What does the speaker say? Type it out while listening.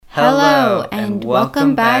Hello, and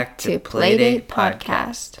welcome back to Playdate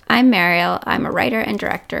Podcast. I'm Mariel. I'm a writer and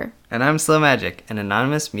director. And I'm Slow Magic, an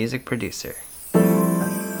anonymous music producer.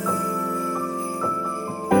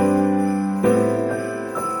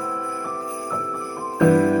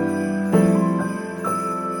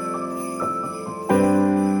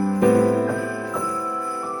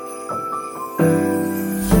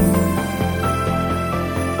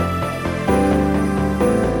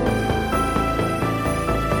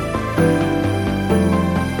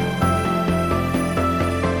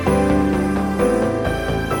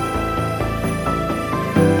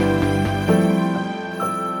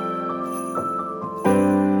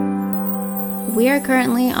 We are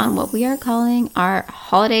currently on what we are calling our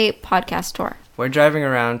holiday podcast tour. We're driving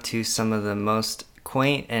around to some of the most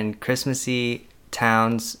quaint and Christmassy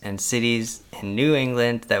towns and cities in New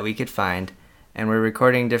England that we could find, and we're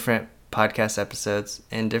recording different podcast episodes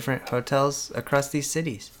in different hotels across these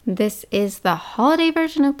cities. This is the holiday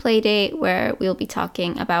version of Playdate, where we'll be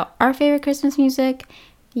talking about our favorite Christmas music,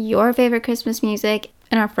 your favorite Christmas music,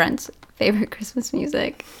 and our friends' favorite Christmas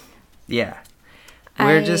music. Yeah.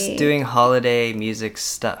 We're just doing holiday music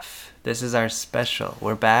stuff. This is our special.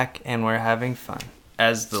 We're back and we're having fun.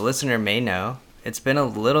 As the listener may know, it's been a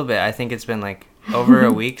little bit. I think it's been like over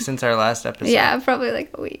a week since our last episode. Yeah, probably like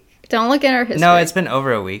a week. Don't look at our history. No, it's been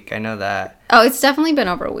over a week. I know that. Oh, it's definitely been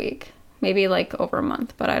over a week. Maybe like over a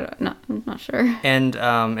month, but I'm not sure. And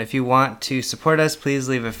if you want to support us, please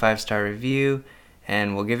leave a 5-star review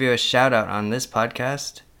and we'll give you a shout out on this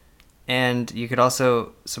podcast. And you could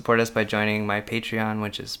also support us by joining my Patreon,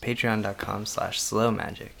 which is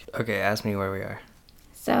patreon.com/slowmagic. Okay, ask me where we are.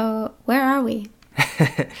 So, where are we?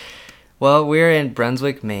 Well, we're in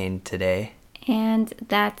Brunswick, Maine today. And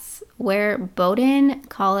that's where Bowdoin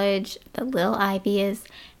College, the Little Ivy is.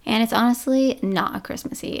 And it's honestly not a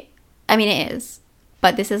Christmassy. I mean, it is.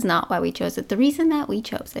 But this is not why we chose it. The reason that we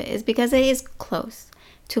chose it is because it is close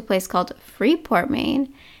to a place called Freeport,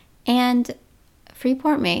 Maine. And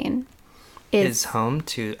Freeport, Maine is home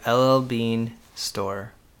to LL Bean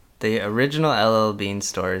store. The original LL Bean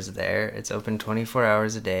store is there. It's open 24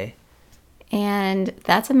 hours a day. And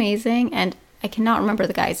that's amazing. And I cannot remember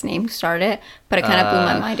the guy's name who started it, but it kind of blew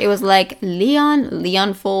my mind. It was like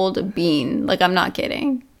Leonfold Bean. Like, I'm not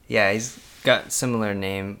kidding. Yeah, he's got similar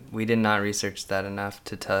name. We did not research that enough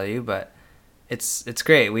to tell you, but it's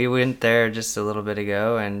great. We went there just a little bit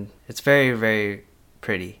ago, and it's very, very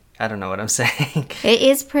pretty. I don't know what I'm saying. It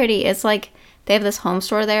is pretty. It's like they have this home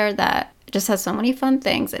store there that just has so many fun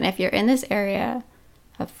things. And if you're in this area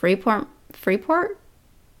of Freeport? Freeport.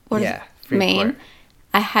 Maine,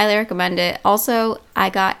 I highly recommend it. Also,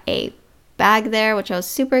 I got a bag there, which I was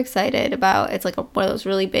super excited about. It's like one of those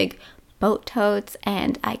really big boat totes,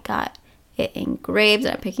 and I got it engraved.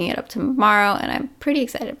 I'm picking it up tomorrow, and I'm pretty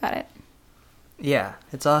excited about it. Yeah,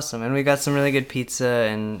 it's awesome. And we got some really good pizza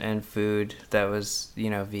and food that was,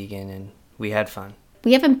 vegan, and we had fun.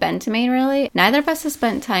 We haven't been to Maine, really. Neither of us has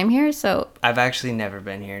spent time here, so... I've actually never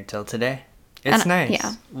been here until today. It's nice.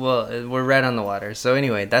 Yeah. Well, we're right on the water. So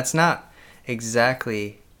anyway, that's not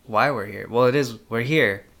exactly why we're here. Well, it is. We're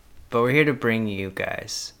here, but we're here to bring you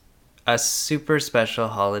guys a super special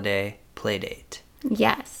holiday playdate.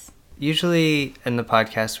 Yes. Usually in the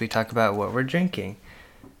podcast, we talk about what we're drinking.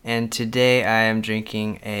 And today I am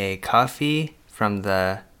drinking a coffee from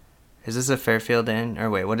the... Is this a Fairfield Inn? Or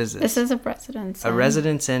wait, what is this? This is a Residence Inn. A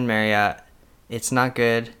Residence Inn Marriott. It's not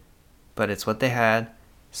good, but it's what they had.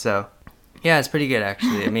 So, yeah, it's pretty good,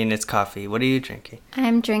 actually. I mean, it's coffee. What are you drinking?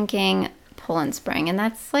 I'm drinking Poland Spring, and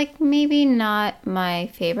that's, like, maybe not my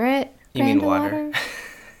favorite You mean water?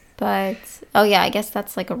 But, oh, yeah, I guess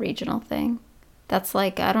that's, like, a regional thing. That's,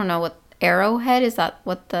 like, I don't know what... Arrowhead, is that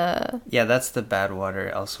what the... Yeah, that's the bad water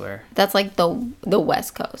elsewhere. That's like the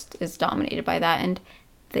West Coast is dominated by that, and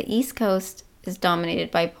the East Coast is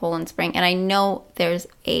dominated by Poland Spring. And I know there's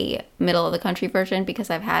a middle of the country version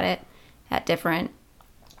because I've had it at different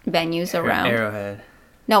venues around. Arrowhead.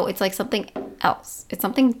 No, it's like something else. It's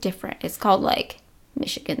something different. It's called like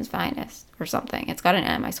Michigan's Finest or something. It's got an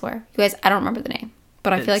M, I swear. You guys, I don't remember the name,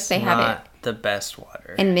 but I feel like they have it. It's not the best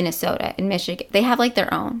water. In Minnesota, in Michigan. They have like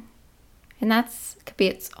their own. And that's could be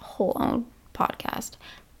its whole own podcast.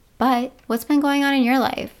 But what's been going on in your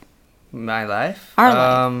life? My life? Our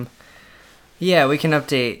life. Yeah, we can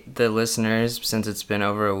update the listeners since it's been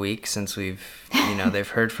over a week since they've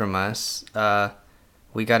heard from us.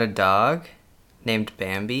 We got a dog named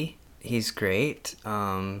Bambi. He's great.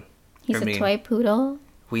 He's a toy poodle.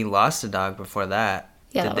 We lost a dog before that.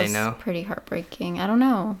 Yeah, Did that they was know? Pretty heartbreaking. I don't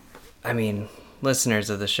know. I mean, listeners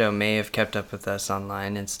of the show may have kept up with us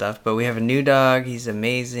online and stuff, but we have a new dog. He's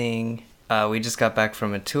amazing. We just got back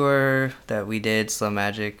from a tour that we did, Slow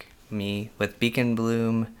Magic, me, with Beacon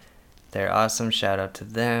Bloom. They're awesome. Shout out to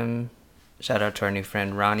them. Shout out to our new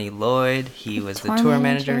friend Ronnie Lloyd. He was the tour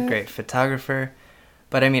manager, great photographer.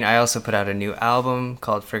 But I mean, I also put out a new album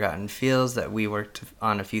called Forgotten Feels that we worked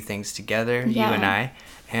on a few things together, you and I.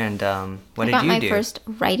 And what did you do? I got my first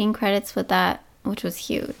writing credits with that, which was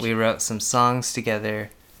huge. We wrote some songs together.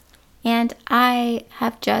 And I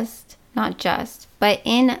have but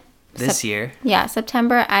in this year. Yeah,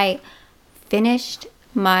 September, I finished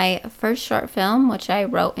my first short film, which I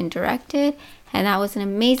wrote and directed. And that was an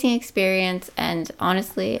amazing experience. And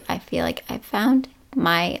honestly, I feel like I found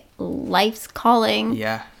my life's calling.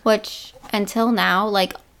 Yeah. Which until now,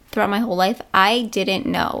 like throughout my whole life, I didn't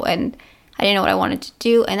know. And I didn't know what I wanted to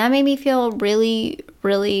do. And that made me feel really,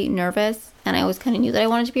 really nervous. And I always kind of knew that I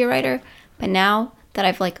wanted to be a writer. But now that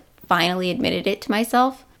I've like finally admitted it to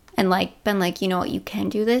myself and like been like, you know what, you can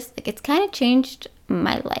do this. Like it's kind of changed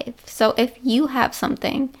my life. So if you have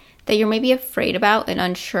something that you're maybe afraid about and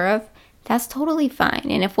unsure of, that's totally fine.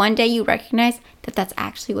 And if one day you recognize that that's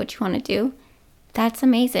actually what you want to do, that's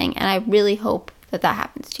amazing. And I really hope that that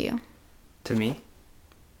happens to you. To me?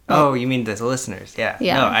 Oh, you mean the listeners? Yeah.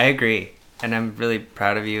 No, I agree. And I'm really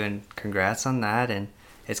proud of you and congrats on that. And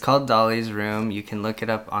it's called Dolly's Room. You can look it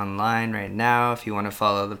up online right now if you want to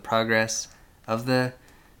follow the progress of the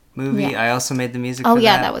movie. Yeah. I also made the music for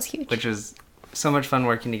that was huge. Which was so much fun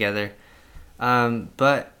working together.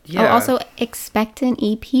 But yeah. Oh, also expect an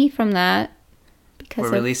EP from that. Because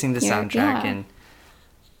we're releasing the soundtrack and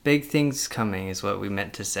big things coming is what we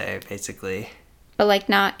meant to say, basically. But like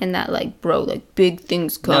not in that like, bro, like big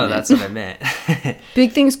things coming. No, that's what I meant.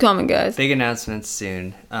 Big things coming, guys. Big announcements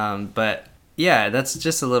soon. But yeah, that's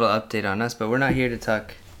just a little update on us. But we're not here to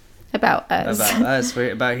talk about us.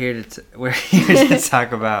 We're here to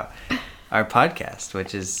talk about our podcast,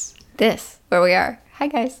 which is this, where we are. Hi,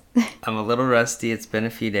 guys. I'm a little rusty. It's been a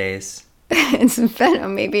few days. It's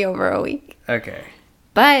been maybe over a week. Okay.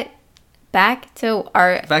 But back to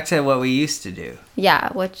what we used to do.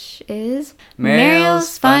 Yeah, which is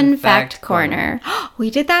Mariel's Fun Fact Corner. We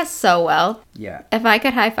did that so well. Yeah. If I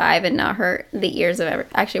could high five and not hurt the ears of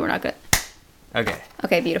actually, we're not good.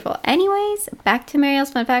 Okay, beautiful. Anyways, back to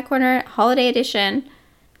Mariel's Fun Fact Corner, Holiday Edition.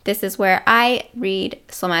 This is where I read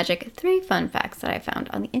Slow Magic 3 fun facts that I found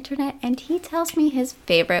on the internet, and he tells me his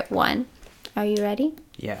favorite one. Are you ready?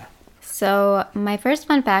 Yeah. So my first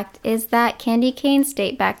fun fact is that candy canes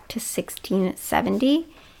date back to 1670.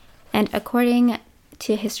 And according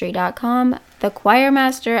to History.com, the choir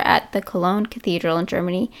master at the Cologne Cathedral in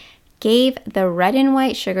Germany gave the red and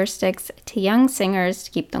white sugar sticks to young singers to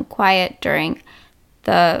keep them quiet during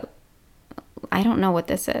the... I don't know what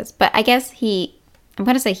this is, but I guess I'm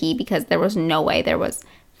going to say he because there was no way there was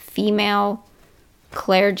female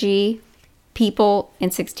clergy people in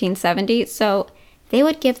 1670. So they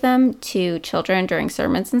would give them to children during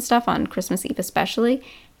sermons and stuff on Christmas Eve especially.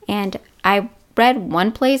 And I read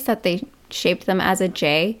one place that they shaped them as a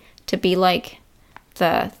J to be like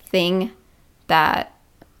the thing that,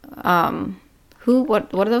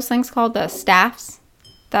 what are those things called? The staffs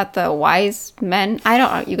that the wise men, I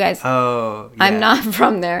don't know, you guys. Oh, yeah. I'm not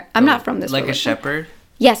from there. I'm not from this Like religion. A shepherd?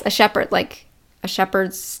 Yes, a shepherd, like a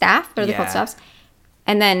shepherd's staff. They're called staffs.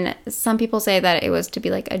 And then some people say that it was to be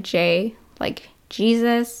like a J, like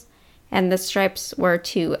Jesus. And the stripes were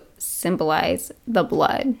to symbolize the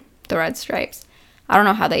blood, the red stripes. I don't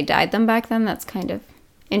know how they dyed them back then. That's kind of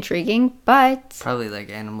intriguing, but... Probably like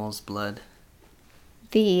animals' blood.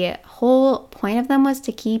 The whole point of them was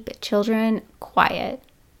to keep children quiet.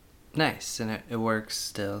 Nice, and it works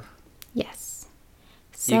still. Yes.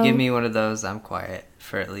 So, you give me one of those, I'm quiet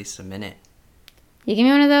for at least a minute. You give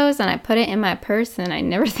me one of those, and I put it in my purse, and I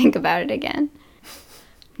never think about it again.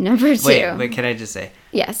 Number 2. Wait, can I just say?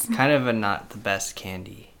 Yes. Kind of not the best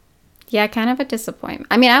candy. Yeah, kind of a disappointment.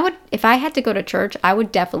 I mean, if I had to go to church, I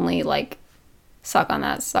would definitely, like, suck on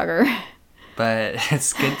that sucker. But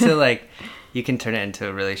it's good to, you can turn it into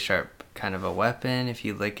a really sharp kind of a weapon if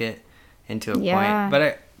you lick it into a point.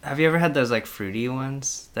 But have you ever had those, fruity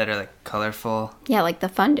ones that are, colorful? Yeah, the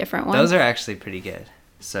fun different ones. Those are actually pretty good.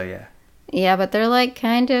 So, yeah. Yeah, but they're, they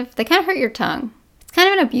kind of hurt your tongue. It's kind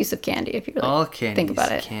of an abusive candy if you really think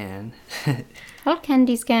about it. All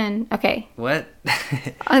candies can. Okay. What?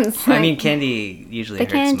 I mean, candy usually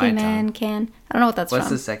hurts my tongue. The Candyman can. I don't know what that's from. What's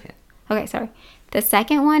the second? Okay, sorry. The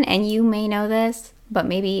second one, and you may know this, but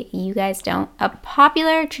maybe you guys don't. A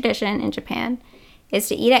popular tradition in Japan is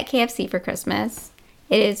to eat at KFC for Christmas.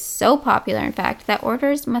 It is so popular, in fact, that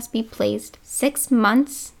orders must be placed 6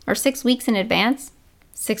 months or 6 weeks in advance.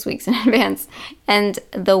 6 weeks in advance. And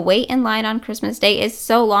the wait in line on Christmas Day is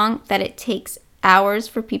so long that it takes hours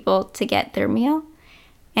for people to get their meal.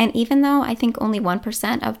 And even though I think only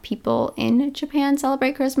 1% of people in Japan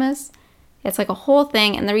celebrate Christmas, it's like a whole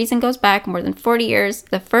thing. And the reason goes back more than 40 years.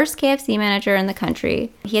 The first KFC manager in the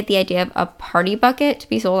country, he had the idea of a party bucket to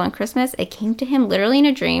be sold on Christmas. It came to him literally in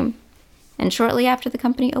a dream. And shortly after the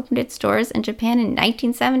company opened its doors in Japan in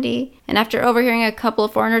 1970, and after overhearing a couple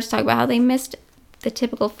of foreigners talk about how they missed the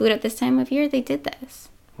typical food at this time of year, they did this.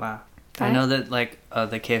 Wow. I know that, like,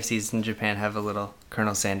 the KFCs in Japan have a little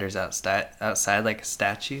Colonel Sanders outside, like a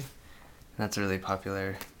statue. That's a really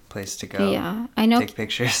popular place to go. Yeah, I know. Take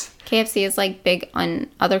pictures. KFC is, like, big on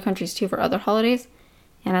other countries, too, for other holidays.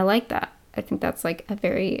 And I like that. I think that's, like, a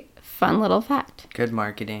very fun little fact. Good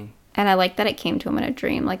marketing. And I like that it came to him in a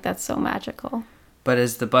dream. Like, that's so magical. But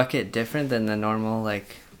is the bucket different than the normal,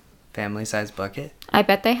 like, family-sized bucket? I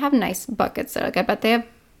bet they have nice buckets there. Like, I bet they have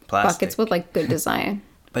Plastic. buckets with, like, good design.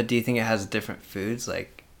 But do you think it has different foods?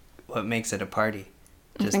 Like, what makes it a party?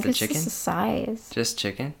 I think it's just the size. Just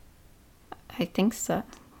chicken? I think so.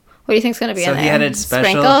 What do you think's gonna be in there? So he had a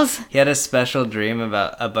special. Sprinkles? He had a special dream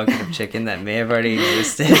about a bucket of chicken that may have already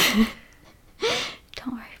existed.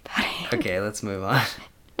 Don't worry about it. Okay, let's move on.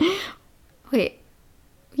 Wait,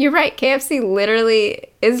 you're right. KFC literally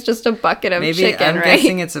is just a bucket of chicken, I'm right?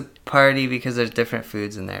 guessing it's a party because there's different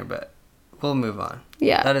foods in there, but we'll move on.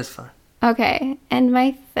 Yeah. That is fun. Okay, and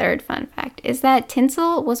my third fun fact is that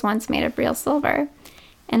tinsel was once made of real silver.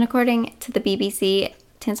 And according to the BBC,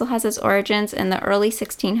 tinsel has its origins in the early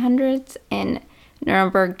 1600s in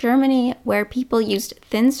Nuremberg, Germany, where people used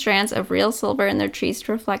thin strands of real silver in their trees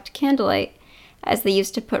to reflect candlelight, as they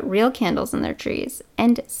used to put real candles in their trees.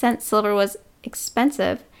 And since silver was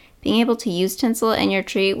expensive, being able to use tinsel in your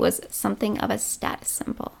tree was something of a status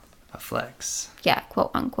symbol. A flex. Yeah,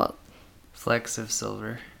 quote unquote. Flex of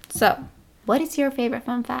silver. So, what is your favorite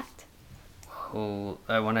fun fact? Oh,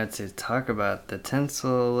 I wanted to talk about the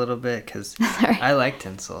tinsel a little bit because I like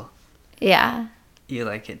tinsel. Yeah. You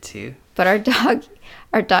like it too? But our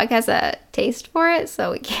dog has a taste for it,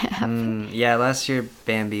 so we can't have it. Yeah, last year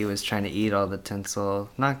Bambi was trying to eat all the tinsel.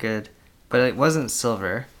 Not good. But it wasn't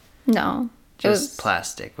silver. No. Just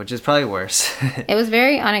plastic, which is probably worse. It was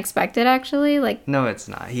very unexpected, actually. Like, no, it's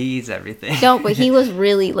not. He eats everything. No, but he was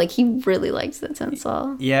really, like, he really likes the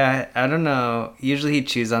tinsel. Yeah, I don't know. Usually he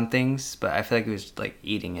chews on things, but I feel like he was, like,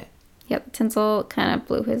 eating it. Yep, tinsel kind of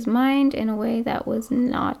blew his mind in a way that was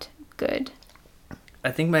not good.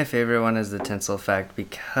 I think my favorite one is the tinsel fact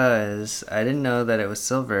because I didn't know that it was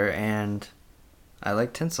silver and I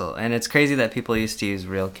like tinsel. And it's crazy that people used to use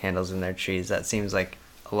real candles in their trees. That seems like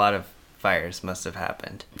a lot of fires must have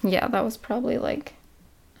happened. Yeah, that was probably like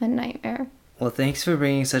a nightmare. Well, thanks for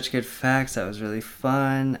bringing such good facts. That was really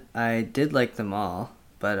fun. I did like them all.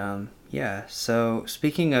 But yeah, so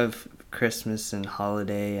speaking of Christmas and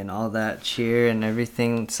holiday and all that cheer and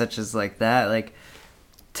everything such as like that, like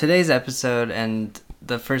today's episode and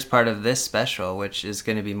the first part of this special, which is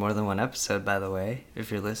going to be more than one episode, by the way,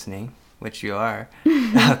 if you're listening, which you are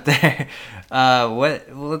out there.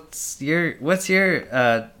 What's your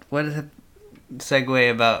what is a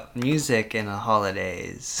segue about music in the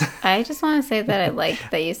holidays? I just want to say that I like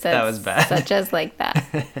that you said that was bad. Such as like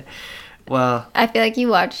that. Well, I feel like you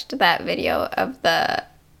watched that video of the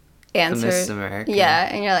answer. Miss America.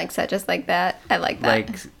 Yeah, and you're like, such as like that. I like that.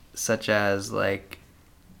 Like, such as like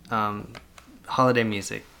holiday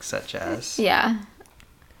music, such as. Yeah.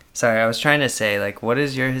 Sorry, I was trying to say, like, what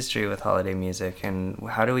is your history with holiday music and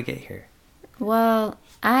how do we get here? Well,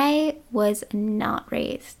 I was not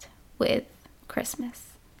raised with Christmas.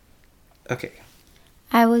 Okay.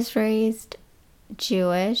 I was raised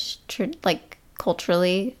Jewish, like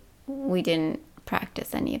culturally. We didn't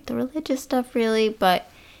practice any of the religious stuff really, but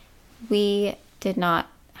we did not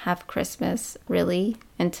have Christmas really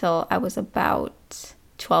until I was about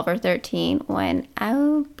 12 or 13 when I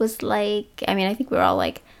was like, I mean, I think we were all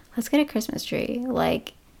like, let's get a Christmas tree.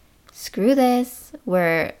 Like, screw this.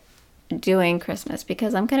 We're doing Christmas.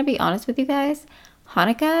 Because I'm going to be honest with you guys,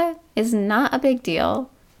 Hanukkah is not a big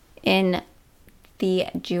deal in the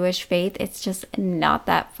Jewish faith. It's just not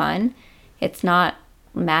that fun. It's not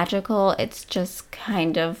magical. It's just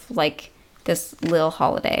kind of like this little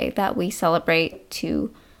holiday that we celebrate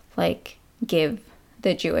to like give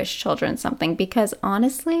the Jewish children something. Because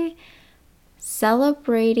honestly,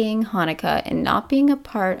 celebrating Hanukkah and not being a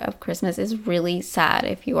part of Christmas is really sad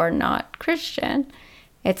if you are not Christian.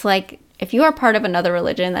 It's like if you are part of another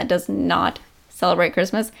religion that does not celebrate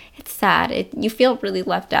Christmas, it's sad. You feel really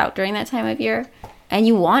left out during that time of year and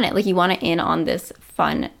you want it. Like you want to in on this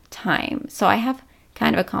fun time. So I have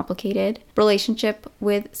kind of a complicated relationship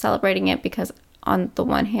with celebrating it because on the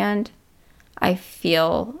one hand, I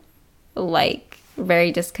feel like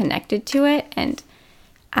very disconnected to it. And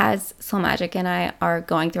as Slow Magic and I are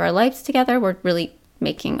going through our lives together, we're really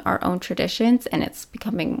making our own traditions, and it's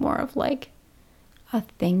becoming more of like a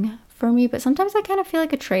thing for me. But sometimes I kind of feel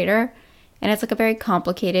like a traitor, and it's like a very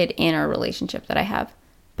complicated inner relationship that I have.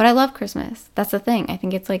 But I love Christmas. That's the thing. I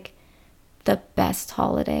think it's like the best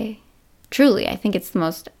holiday. Truly, I think it's the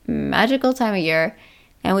most magical time of year,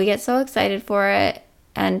 and we get so excited for it.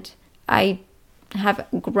 And I have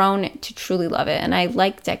grown to truly love it, and I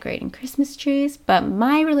like decorating Christmas trees. But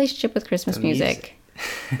my relationship with Christmas music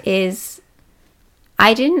is,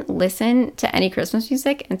 I didn't listen to any Christmas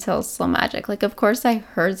music until Slow Magic. Like, of course, I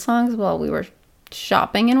heard songs while we were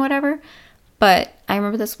shopping and whatever. But I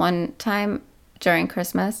remember this one time during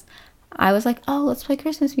Christmas, I was like, oh, let's play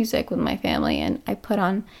Christmas music with my family. And I put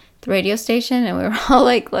on the radio station, and we were all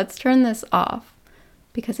like, let's turn this off,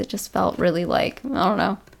 because it just felt really like, I don't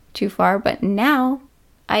know, too far. But now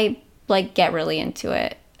I like get really into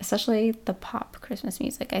it, especially the pop Christmas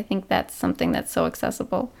music. I think that's something that's so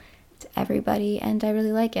accessible to everybody, and I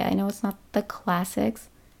really like it. I know it's not the classics,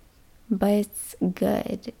 but it's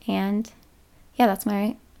good. And yeah, that's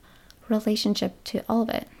my relationship to all of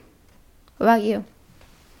it. What about you?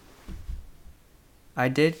 I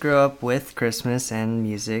did grow up with Christmas and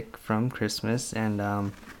music from Christmas,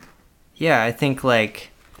 and yeah, I think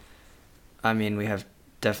like, I mean, we have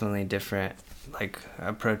definitely different like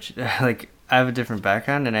approach. Like, I have a different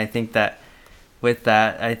background, and I think that with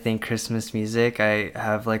that, I think Christmas music, I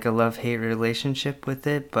have like a love-hate relationship with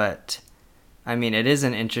it. But I mean, it is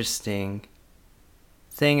an interesting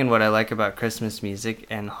thing, and what I like about Christmas music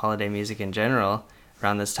and holiday music in general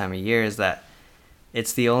around this time of year is that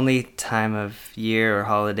it's the only time of year or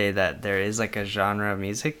holiday that there is like a genre of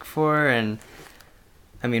music for. And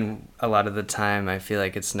I mean, a lot of the time I feel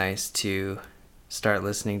like it's nice to start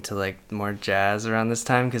listening to like more jazz around this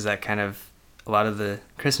time, because that kind of, a lot of the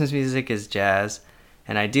Christmas music is jazz,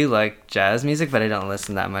 and I do like jazz music, but I don't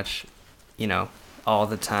listen that much, you know, all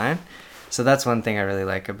the time. So that's one thing I really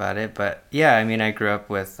like about it. But yeah, I mean, I grew up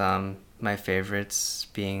with my favorites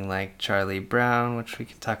being like Charlie Brown, which we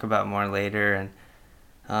can talk about more later, and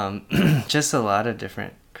just a lot of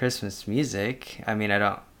different Christmas music. I mean,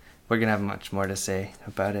 we're gonna have much more to say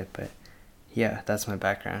about it, but yeah, that's my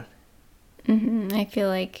background. I feel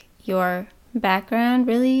like your background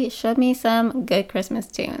really showed me some good Christmas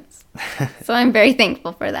tunes. So I'm very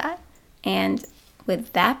thankful for that. And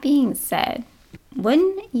with that being said,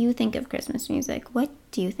 when you think of Christmas music, what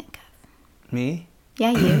do you think of? Me?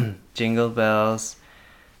 Yeah, you. Jingle bells,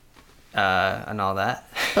 and all that.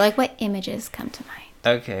 But like, what images come to mind?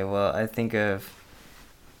 Okay, well, I think of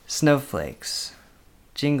snowflakes,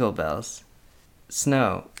 jingle bells,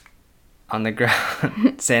 snow on the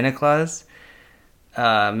ground, Santa Claus,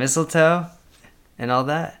 mistletoe, and all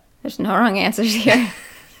that. There's no wrong answers here.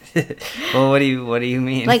 Well, what do you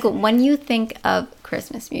mean? Like, when you think of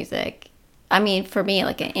Christmas music, I mean, for me,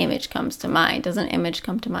 like, an image comes to mind. Does an image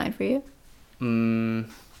come to mind for you?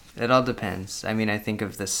 It all depends. I mean, I think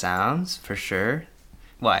of the sounds for sure.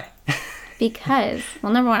 Why? Because,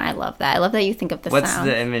 well, number one, I love that. I love that you think of the sounds. What's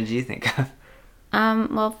the image you think of?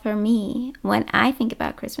 Well, for me, when I think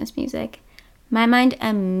about Christmas music, my mind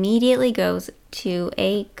immediately goes to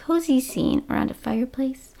a cozy scene around a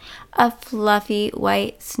fireplace, a fluffy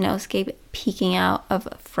white snowscape peeking out of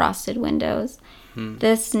frosted windows.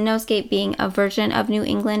 The snowscape being a version of New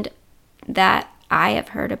England that I have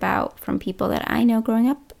heard about from people that I know growing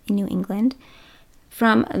up in New England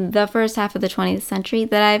from the first half of the 20th century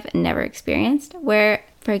that I've never experienced, where,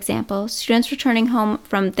 for example, students returning home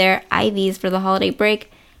from their IVs for the holiday break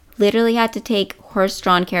literally had to take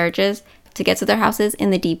horse-drawn carriages to get to their houses in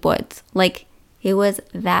the deep woods. Like, it was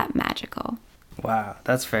that magical. Wow,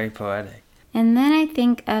 that's very poetic. And then I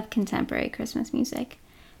think of contemporary Christmas music.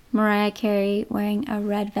 Mariah Carey wearing a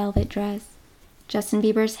red velvet dress, Justin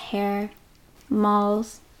Bieber's hair,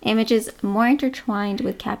 malls, images more intertwined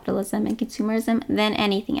with capitalism and consumerism than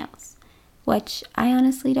anything else, which I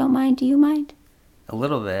honestly don't mind. Do you mind? A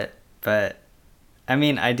little bit, but I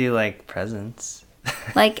mean, I do like presents.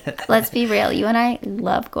 Like, let's be real. You and I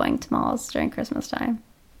love going to malls during Christmas time.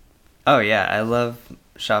 Oh, yeah. I love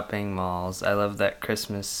shopping malls. I love that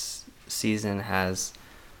Christmas season has,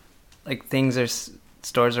 like,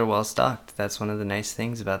 stores are well stocked. That's one of the nice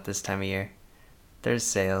things about this time of year. There's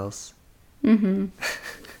sales.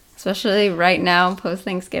 Especially right now,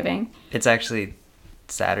 post-Thanksgiving. It's actually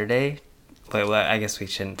Saturday. But well, I guess we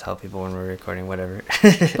shouldn't tell people when we're recording, whatever.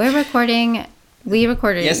 We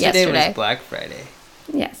recorded yesterday. Yesterday was Black Friday.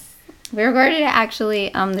 Yes. We recorded it actually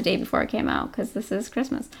the day before it came out because this is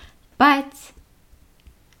Christmas. But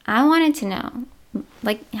I wanted to know,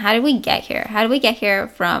 like, how did we get here? How did we get here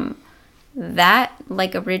from that,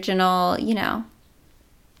 like, original, you know,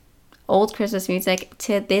 old Christmas music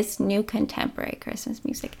to this new contemporary Christmas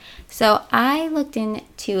music? So I looked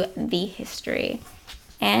into the history,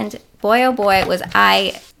 and boy, oh boy, was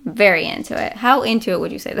I very into it. How into it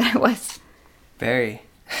would you say that I was? Very.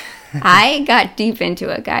 I got deep into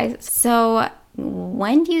it, guys. So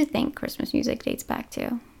when do you think Christmas music dates back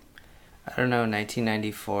to? I don't know,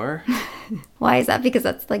 1994? Why is that? Because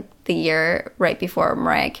that's like the year right before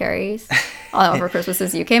Mariah Carey's All Over Christmas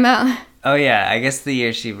Is You came out. Oh yeah, I guess the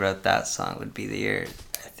year she wrote that song would be the year,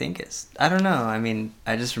 I don't know. I mean,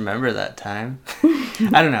 I just remember that time.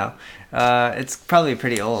 I don't know. It's probably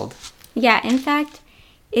pretty old. Yeah, in fact,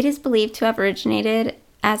 it is believed to have originated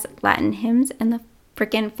as Latin hymns in the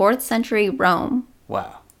freaking 4th century Rome.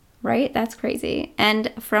 Wow. Right? That's crazy.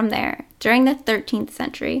 And from there, during the 13th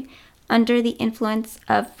century, under the influence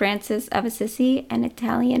of Francis of Assisi, an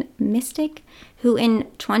Italian mystic who in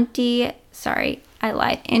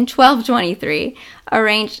 1223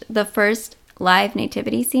 arranged the first live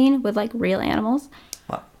nativity scene with like real animals.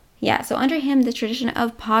 Wow. Yeah, so under him, the tradition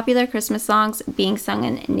of popular Christmas songs being sung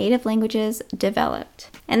in native languages developed.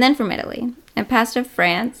 And then from Italy, and passed to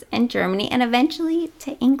France and Germany, and eventually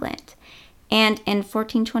to England. And in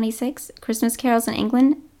 1426, Christmas carols in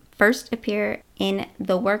England first appear in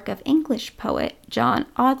the work of English poet John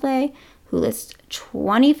Audley, who lists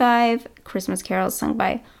 25 Christmas carols sung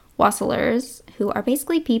by wassailers, who are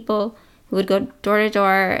basically people who would go door to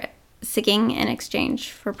door singing in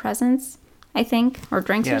exchange for presents, I think, or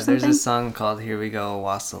drinks or something. Yeah, there's a song called Here We Go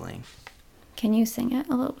Wassailing. Can you sing it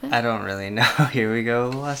a little bit? I don't really know. Here we go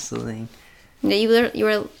wassailing. Yeah, you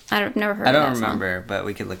were. I've never heard. I of don't that remember, song. but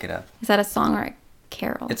we could look it up. Is that a song or a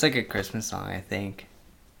carol? It's like a Christmas song, I think.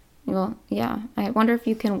 Well, yeah. I wonder if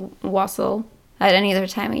you can wassail at any other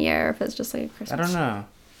time of year, or if it's just like a Christmas. I don't know.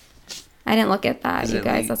 I didn't look at that, you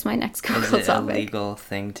guys. That's my next Google topic. Is it a legal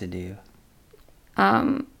thing to do?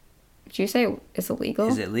 Did you say it's illegal?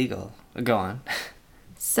 Is it legal? Go on.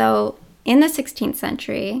 So, in the 16th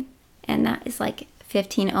century, and that is like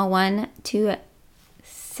 1501 to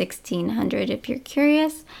 1600, if you're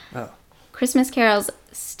curious. Oh. Christmas carols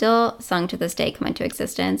still sung to this day come into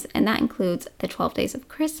existence, and that includes the 12 Days of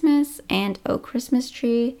Christmas and O Christmas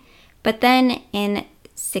Tree. But then in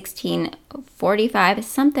 1645,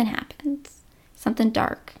 something happens. Something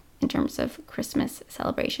dark in terms of Christmas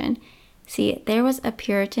celebration. See, there was a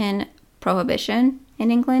Puritan prohibition in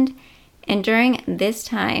England, and during this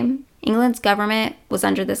time, England's government was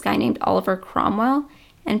under this guy named Oliver Cromwell,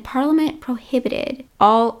 and Parliament prohibited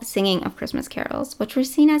all singing of Christmas carols, which were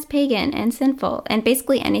seen as pagan and sinful, and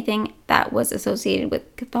basically anything that was associated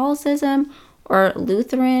with Catholicism or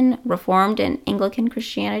Lutheran, Reformed, and Anglican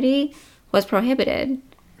Christianity was prohibited.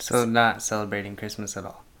 So not celebrating Christmas at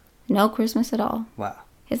all? No Christmas at all. Wow.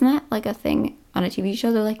 Isn't that like a thing on a TV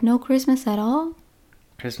show? They're like, no Christmas at all?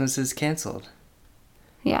 Christmas is canceled.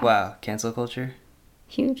 Yeah. Wow, cancel culture?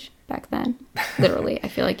 Huge back then. Literally, I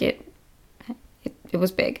feel like it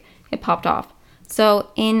was big. It popped off.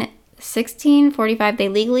 So in 1645, they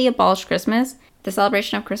legally abolished Christmas. The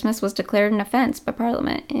celebration of Christmas was declared an offense by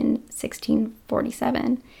Parliament in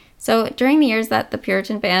 1647. So during the years that the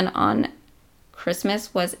Puritan ban on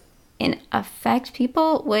Christmas was in effect,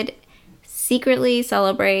 people would secretly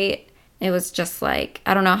celebrate. It was just like,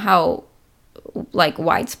 I don't know how like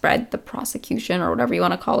widespread the prosecution or whatever you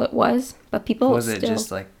want to call it was, but people was it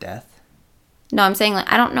just like death? No, I'm saying like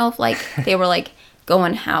I don't know if like they were like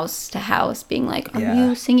going house to house being like, are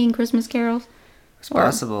you singing Christmas carols? It's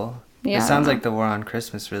possible. Yeah, it sounds like the war on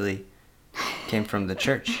Christmas really came from the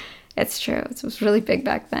church. It's true. It was really big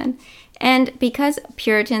back then. And because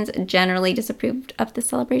Puritans generally disapproved of the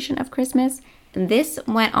celebration of Christmas, this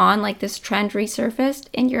went on, like this trend resurfaced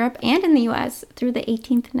in Europe and in the US through the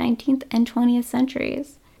 18th, 19th, and 20th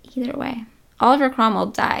centuries. Either way, Oliver Cromwell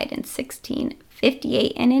died in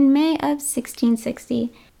 1658, and in May of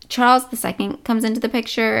 1660, Charles II comes into the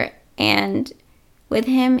picture, and with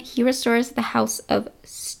him, he restores the House of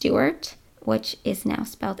Stuart, which is now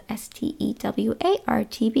spelled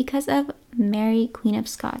Stewart because of Mary, Queen of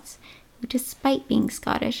Scots, who, despite being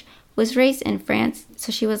Scottish, was raised in France.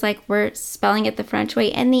 So she was like, we're spelling it the French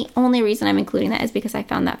way. And the only reason I'm including that is because I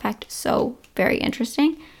found that fact so very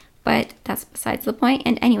interesting. But that's besides the point.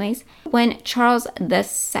 And anyways, when Charles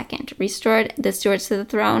II restored the Stuarts to the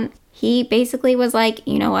throne, he basically was like,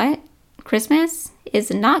 you know what? Christmas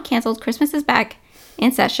is not canceled. Christmas is back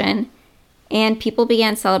in session. And people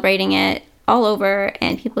began celebrating it all over.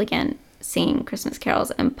 And people began singing Christmas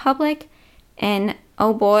carols in public, and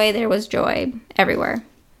oh boy, there was joy everywhere.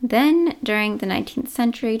 Then, during the 19th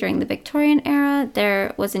century, during the Victorian era,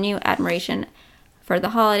 there was a new admiration for the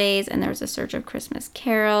holidays, and there was a surge of Christmas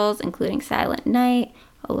carols, including Silent Night,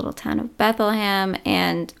 O Little Town of Bethlehem,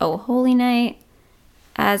 and O Holy Night,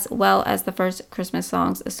 as well as the first Christmas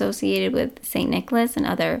songs associated with St. Nicholas and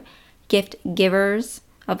other gift givers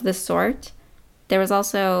of the sort. There was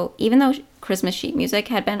also, even though Christmas sheet music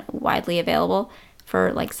had been widely available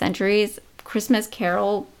for like centuries, Christmas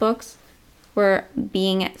carol books were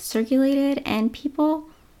being circulated and people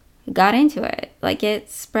got into it. Like,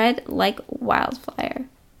 it spread like wildfire.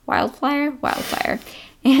 Wildfire.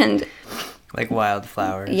 And like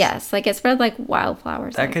wildflowers. Yes, like it spread like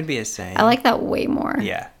wildflowers. That could be a saying. I like that way more.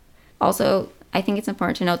 Yeah. Also, I think it's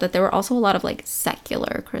important to note that there were also a lot of like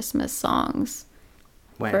secular Christmas songs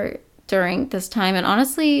during this time. And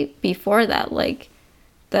honestly, before that, like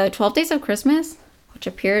the 12 Days of Christmas, which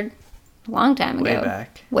appeared a long time ago.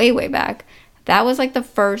 Way back. That was like the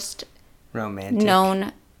first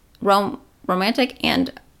known romantic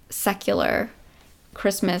and secular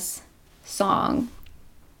Christmas song.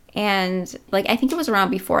 And like I think it was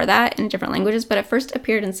around before that in different languages, but it first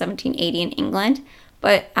appeared in 1780 in England.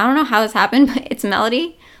 But I don't know how this happened, but its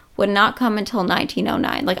melody would not come until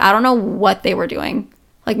 1909. Like, I don't know what they were doing.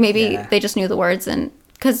 Like, maybe they just knew the words, and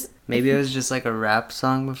because maybe it was just like a rap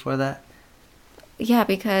song before that. Yeah,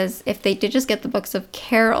 because if they did just get the books of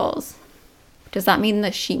carols, does that mean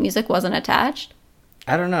the sheet music wasn't attached?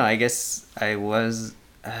 I don't know. I guess I was.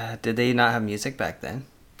 Did they not have music back then?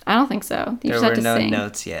 I don't think so. There were no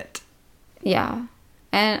notes yet. Yeah.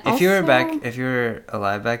 And if you were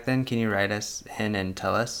alive back then, can you write us in and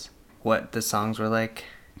tell us what the songs were like?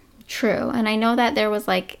 True. And I know that there was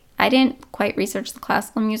like, I didn't quite research the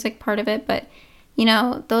classical music part of it, but you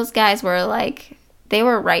know, those guys were like, they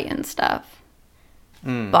were writing stuff.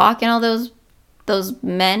 Bach and all those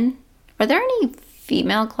men. Are there any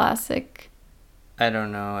female classic? I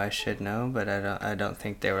don't know. I should know, but I don't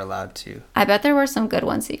think they were allowed to. I bet there were some good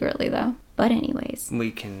ones secretly though. But anyways,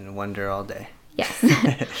 we can wonder all day. Yes.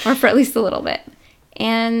 Or for at least a little bit.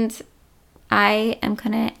 And I am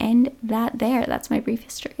going to end that there. That's my brief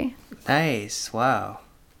history. Nice. Wow.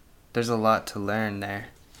 There's a lot to learn there.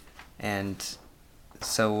 And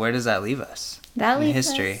so where does that leave us? That leaves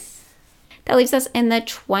us in the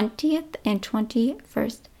 20th and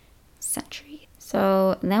 21st century.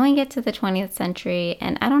 So then we get to the 20th century,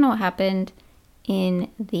 and I don't know what happened in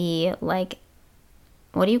the, like,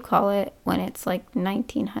 what do you call it when it's like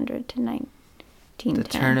 1900 to 1910? The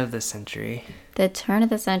turn of the century. The turn of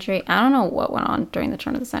the century. I don't know what went on during the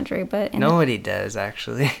turn of the century, but... Nobody does,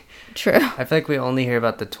 actually. True. I feel like we only hear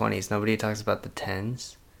about the 20s. Nobody talks about the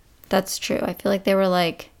 10s. That's true. I feel like they were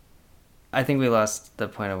like... I think we lost the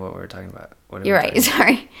point of what we were talking about. You're right.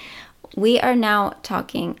 Sorry. We are now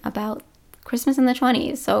talking about Christmas in the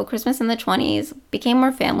 20s. So Christmas in the 20s became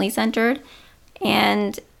more family-centered.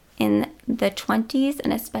 And in the 20s,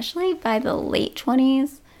 and especially by the late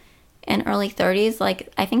 20s and early 30s,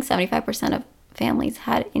 like I think 75% of families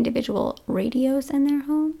had individual radios in their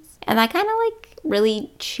homes. And that kind of like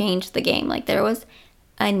really changed the game. Like there was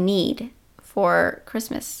a need for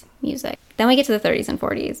Christmas music. Then we get to the 30s and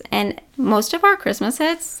 40s. And most of our Christmas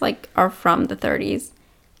hits like are from the 30s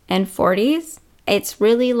and 40s. It's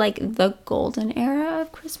really like the golden era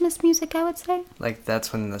of Christmas music, I would say. Like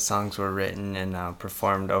that's when the songs were written and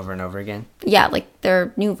performed over and over again? Yeah, like there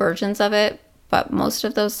are new versions of it, but most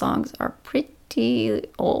of those songs are pretty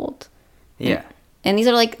old. Yeah. And these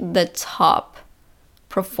are like the top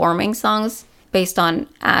performing songs based on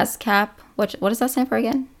ASCAP. What does that stand for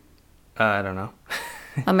again? I don't know.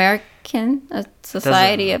 American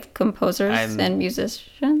Society of Composers and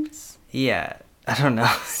Musicians? Yeah, I don't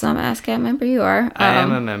know. Some ASCAP member you are. I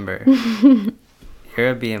am a member.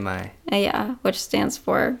 You're a BMI. Yeah, which stands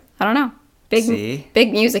for, I don't know.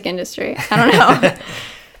 Big music industry. I don't know.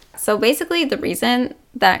 So basically the reason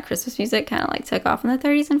that Christmas music kind of like took off in the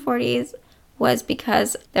 30s and 40s was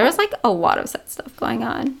because there was like a lot of sad stuff going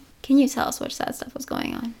on. Can you tell us which sad stuff was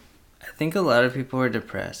going on? I think a lot of people were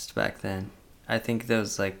depressed back then. I think there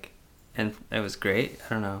was like, and it was great. I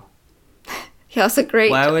don't know. Yeah, it was a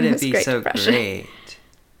great. Why would it be so great?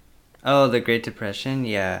 Oh, the Great Depression?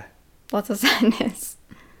 Yeah. Lots of sadness.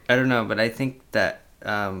 I don't know, but I think that,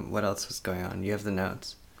 what else was going on? You have the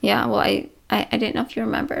notes. Yeah, well, I didn't know if you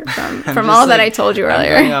remembered from all that I told you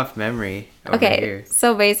earlier. I'm going off memory over here.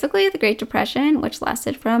 So basically the Great Depression, which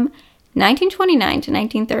lasted from 1929 to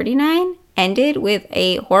 1939, ended with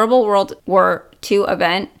a horrible World War II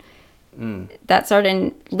event that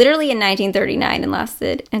started literally in 1939 and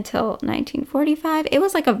lasted until 1945. It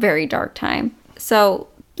was like a very dark time. So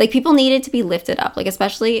like people needed to be lifted up, like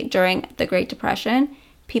especially during the Great Depression,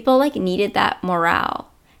 people like needed that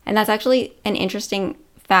morale. And that's actually an interesting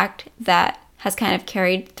fact that has kind of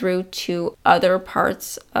carried through to other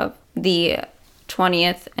parts of the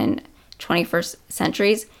 20th and 21st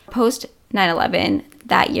centuries. Post 9/11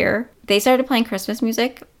 that year, they started playing Christmas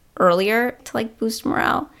music earlier to like boost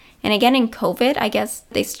morale. And again, in COVID, I guess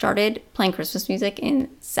they started playing Christmas music in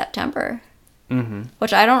September,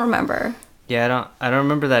 which I don't remember. Yeah, I don't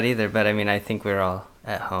remember that either. But I mean, I think we were all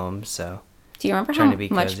at home, so. Do you remember how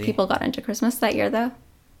much people got into Christmas that year, though?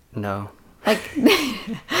 No. Like,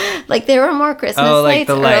 like there were more Christmas lights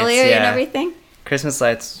earlier and everything. Christmas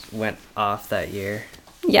lights went off that year.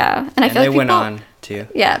 Yeah, and I feel like people went on too.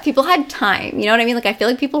 Yeah, people had time. You know what I mean? Like I feel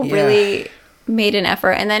like people really made an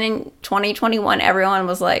effort, and then in 2021, everyone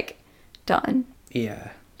was like done. Yeah.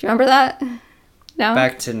 Do you remember that? No.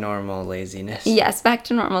 Back to normal laziness. Yes, back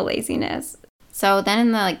to normal laziness. So then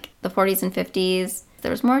in the 40s and 50s,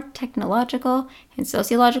 there was more technological and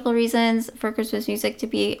sociological reasons for Christmas music to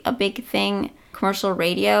be a big thing. Commercial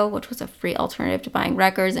radio, which was a free alternative to buying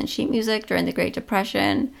records and sheet music during the Great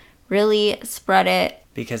Depression, really spread it.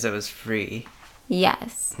 Because it was free.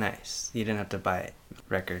 Yes. Nice. You didn't have to buy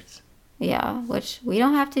records. Yeah, which we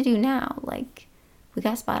don't have to do now. Like, we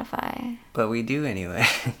got Spotify. But we do anyway.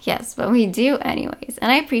 Yes, but we do anyways.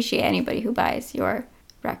 And I appreciate anybody who buys your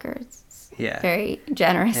records. Yeah. Very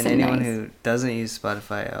generous and anyone nice. who doesn't use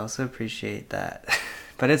Spotify, I also appreciate that.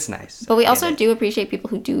 But it's nice. But we also do appreciate people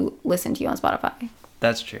who do listen to you on Spotify.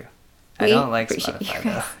 That's true. I don't like Spotify,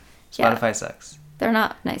 though. Spotify sucks. They're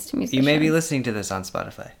not nice to musicians. You may be listening to this on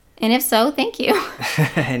Spotify. And if so, thank you.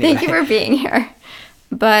 Anyway. Thank you for being here.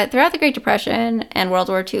 But throughout the Great Depression and World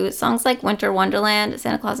War II, songs like Winter Wonderland,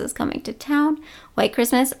 Santa Claus is Coming to Town, White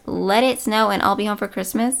Christmas, Let It Snow, and I'll Be Home for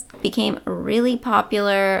Christmas became really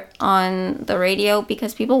popular on the radio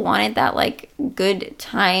because people wanted that like good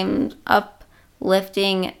time,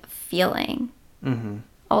 uplifting feeling.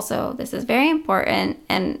 Also, this is very important,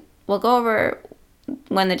 and we'll go over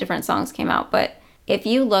when the different songs came out, but if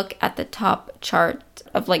you look at the top chart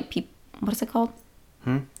of like people, what is it called?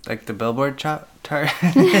 Like the Billboard chart?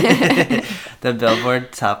 The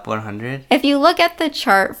Billboard Top 100? If you look at the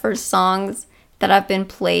chart for songs that have been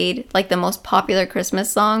played, like the most popular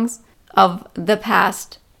Christmas songs of the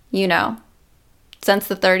past, since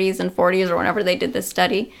the 30s and 40s or whenever they did this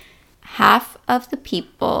study, half of the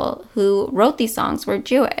people who wrote these songs were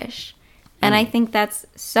Jewish. And I think that's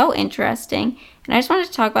so interesting. And I just wanted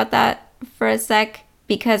to talk about that for a sec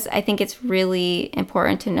because I think it's really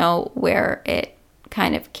important to know where it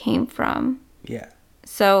kind of came from. Yeah.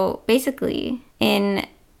 So basically, in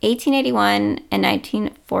 1881 and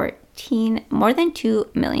 1914, more than 2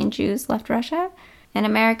 million Jews left Russia, and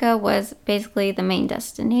America was basically the main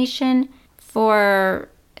destination for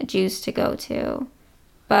Jews to go to.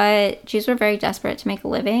 But Jews were very desperate to make a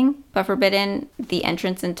living, but forbidden the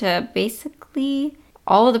entrance into basically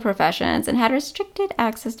all of the professions and had restricted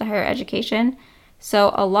access to higher education.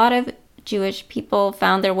 So a lot of Jewish people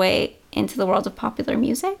found their way into the world of popular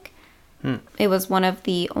music. It was one of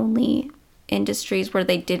the only industries where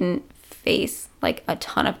they didn't face like a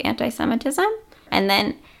ton of anti-Semitism. And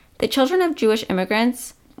then the children of Jewish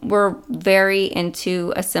immigrants were very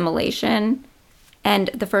into assimilation. And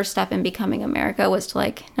the first step in becoming America was to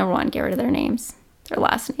like, number one, get rid of their names, their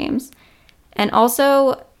last names. And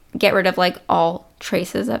also get rid of like all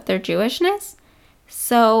traces of their Jewishness.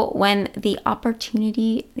 So when the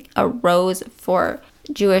opportunity arose for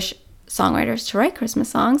Jewish songwriters to write Christmas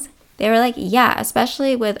songs, they were like, yeah,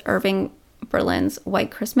 especially with Irving Berlin's White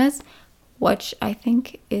Christmas, which I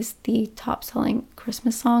think is the top-selling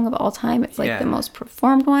Christmas song of all time. It's like the most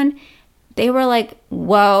performed one. They were like,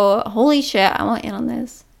 whoa, holy shit, I want in on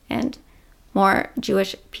this. And more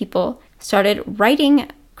Jewish people started writing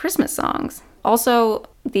Christmas songs. Also,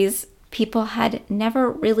 these people had never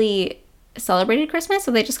really celebrated Christmas, so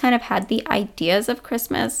they just kind of had the ideas of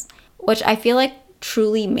Christmas, which I feel like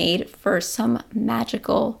truly made for some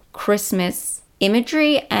magical Christmas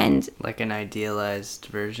imagery and like an idealized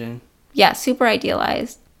version. Yeah, super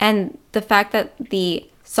idealized. And the fact that the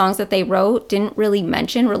songs that they wrote didn't really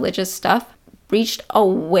mention religious stuff reached a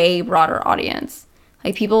way broader audience.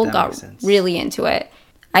 Like people got really into it.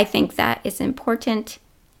 I think that it's important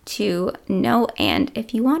to know, and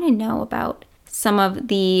if you want to know about some of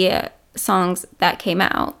the songs that came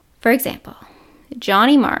out, for example,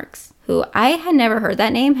 Johnny Marks, who I had never heard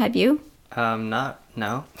that name. Have you? Not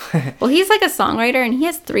No? Well, he's like a songwriter, and he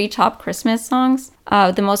has 3 top Christmas songs,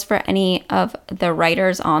 the most for any of the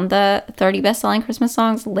writers on the 30 best-selling Christmas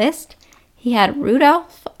songs list. He had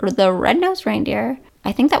Rudolph the Red-Nosed Reindeer.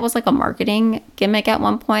 I think that was like a marketing gimmick at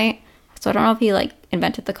one point. So I don't know if he like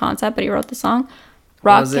invented the concept, but he wrote the song.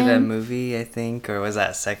 Was it a movie, I think, or was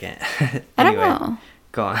that second? I don't know.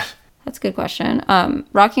 Go on. That's a good question.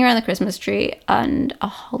 Rocking Around the Christmas Tree and A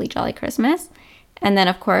Holly Jolly Christmas. And then,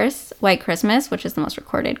 of course, White Christmas, which is the most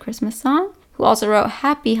recorded Christmas song. Who also wrote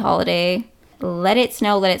Happy Holiday, Let It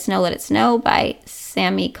Snow, Let It Snow, Let It Snow by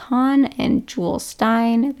Sammy Kahn and Jewel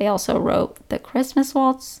Stein. They also wrote The Christmas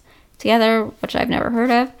Waltz together, which I've never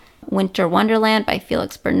heard of. Winter Wonderland by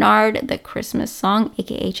Felix Bernard, the Christmas song,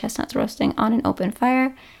 aka Chestnuts Roasting on an Open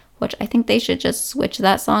Fire, which I think they should just switch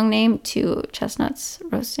that song name to Chestnuts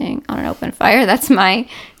Roasting on an Open Fire. That's my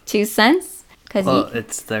 2 cents. Well,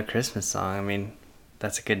 it's the Christmas song. I mean,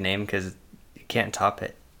 that's a good name because you can't top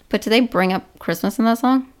it. But do they bring up Christmas in that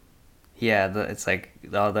song? Yeah, it's like,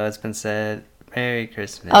 although it's been said, Merry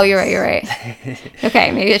Christmas. Oh, you're right.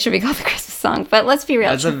 Okay, maybe it should be called the Christmas song. But let's be real.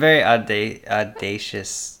 That's a very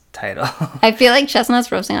audacious title. I feel like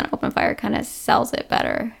Chestnuts Roasting on an Open Fire kind of sells it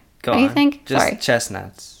better. Go on. Don't you think? Just Sorry.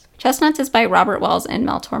 Chestnuts. Chestnuts is by Robert Wells and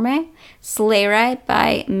Mel Torme. Sleigh Ride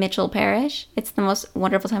by Mitchell Parrish. It's the Most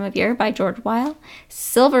Wonderful Time of Year by George Weil.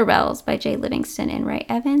 Silver Bells by Jay Livingston and Ray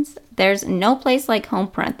Evans. There's No Place Like Home,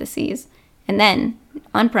 parentheses. And then,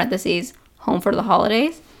 on parentheses, Home for the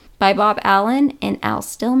Holidays by Bob Allen and Al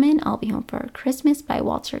Stillman. I'll Be Home for Christmas by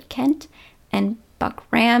Walter Kent. And Buck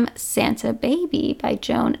Ram, Santa Baby by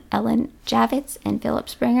Joan Ellen Javits and Philip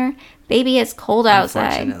Springer. Baby, It's Cold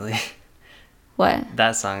Outside. Unfortunately. What?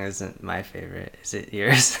 That song isn't my favorite. Is it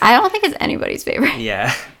yours? I don't think it's anybody's favorite.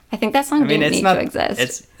 Yeah. I think that song didn't need to exist.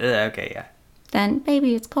 It's okay, yeah. Then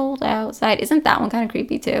Baby, It's Cold Outside. Isn't that one kind of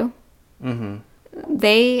creepy too? Mm-hmm.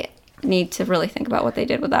 They need to really think about what they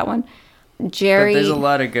did with that one. Jerry. But there's a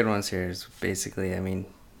lot of good ones here. Basically, I mean,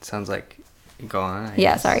 sounds like. Go on. I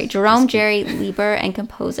guess. Sorry. Jerome Jerry Lieber and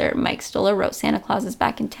composer Mike Stoller wrote Santa Claus is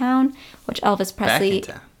Back in Town, which Elvis Presley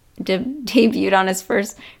debuted on his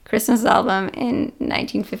first Christmas album in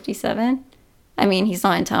 1957. I mean, he's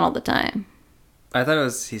not in town all the time. I thought it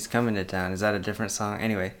was He's Coming to Town. Is that a different song?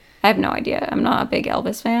 Anyway. I have no idea. I'm not a big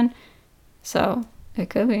Elvis fan, so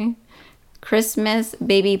it could be. Christmas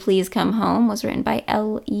Baby Please Come Home was written by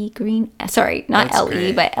L.E. Green. Sorry, not That's L.E.,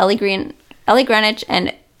 great. but Ellie Greenwich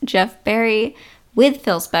and Jeff Barry with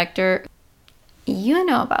Phil Spector. You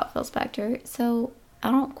know about Phil Spector, so I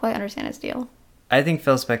don't quite understand his deal. I think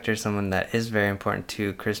Phil Spector is someone that is very important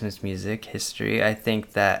to Christmas music history. I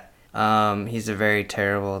think that he's a very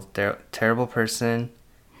terrible person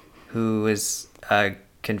who was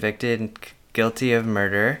convicted and guilty of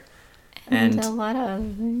murder. And a lot of other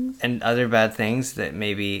things. And other bad things that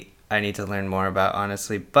maybe I need to learn more about,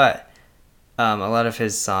 honestly. But a lot of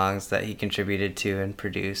his songs that he contributed to and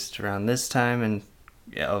produced around this time and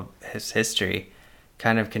his history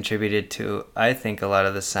kind of contributed to, I think, a lot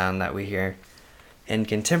of the sound that we hear in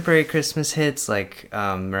contemporary Christmas hits, like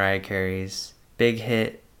Mariah Carey's big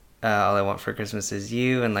hit, All I Want for Christmas Is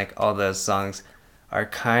You, and like all those songs are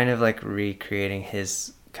kind of like recreating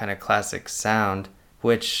his kind of classic sound,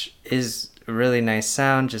 which is a really nice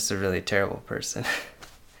sound, just a really terrible person.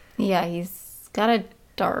 Yeah, he's got a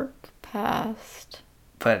dark past.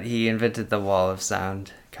 But he invented the wall of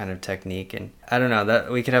sound kind of technique, and I don't know, that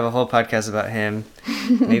we could have a whole podcast about him.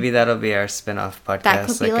 Maybe that'll be our spin-off podcast. That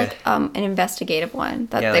could be like an investigative one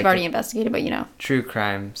that they've already investigated, but you know. True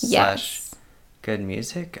crime / good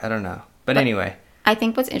music? I don't know. But anyway. I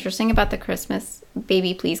think what's interesting about the Christmas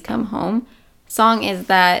Baby Please Come Home song is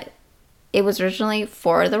that it was originally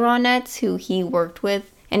for the Ronettes, who he worked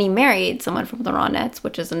with, and he married someone from the Ronettes,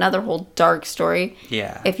 which is another whole dark story.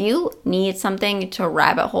 Yeah. If you need something to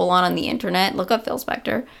rabbit hole on the internet, look up Phil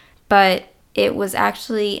Spector. But it was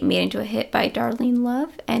actually made into a hit by Darlene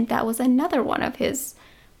Love, and that was another one of his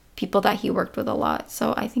people that he worked with a lot.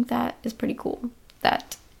 So I think that is pretty cool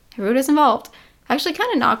that Haruda's involved. Actually,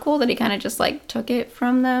 kind of not cool that he kind of just like took it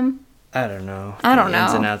from them. I don't know. I don't know.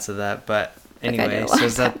 Ins and outs of that, but anyway, so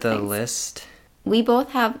is that the list? We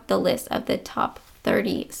both have the list of the top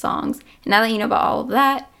 30 songs. And now that you know about all of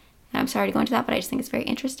that, and I'm sorry to go into that, but I just think it's very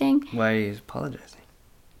interesting. Why are you apologizing?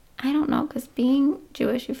 I don't know, because being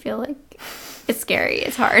Jewish, you feel like it's scary.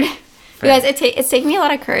 It's hard. You guys, it's taken me a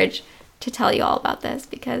lot of courage to tell you all about this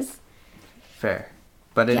because... Fair.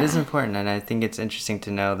 But it is important, and I think it's interesting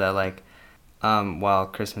to know that, like, while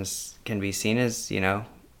Christmas can be seen as, you know,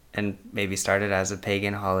 and maybe started as a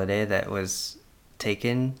pagan holiday that was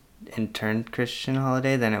taken and turned Christian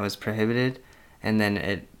holiday, then it was prohibited, and then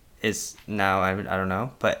it is now, I don't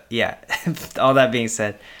know. But yeah, all that being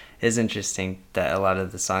said, it's interesting that a lot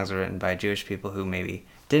of the songs were written by Jewish people who maybe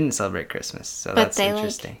didn't celebrate Christmas. So but that's they,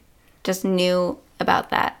 interesting. like, just knew about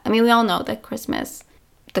that. I mean, we all know that the Christmas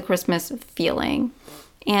feeling,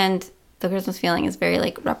 and the Christmas feeling is very,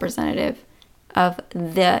 like, representative of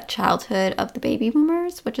the childhood of the baby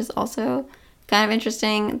boomers, which is also kind of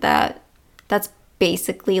interesting that that's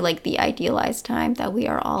basically, like, the idealized time that we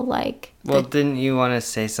are all, like... Well, didn't you want to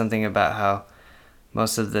say something about how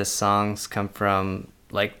most of the songs come from,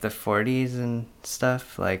 like, the 40s and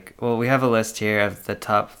stuff? Like, well, we have a list here of the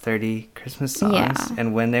top 30 Christmas songs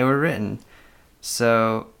and when they were written.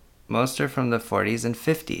 So most are from the 40s and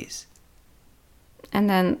 50s. And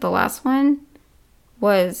then the last one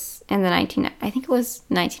was in the I think it was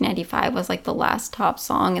 1995 was, like, the last top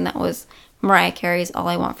song, and that was Mariah Carey's All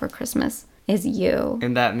I Want for Christmas Is You.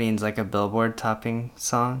 And that means, like, a Billboard topping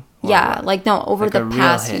song? Yeah, what? like, no, over like the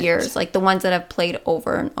past years, like, the ones that have played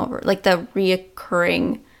over and over, like, the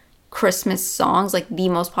reoccurring Christmas songs, like, the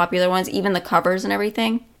most popular ones, even the covers and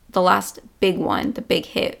everything. The last big one, the big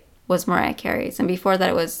hit, was Mariah Carey's, and before that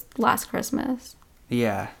it was Last Christmas.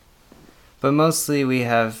 Yeah. But mostly we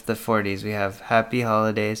have the 40s. We have Happy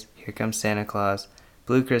Holidays, Here Comes Santa Claus,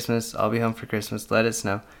 Blue Christmas, I'll Be Home for Christmas, Let It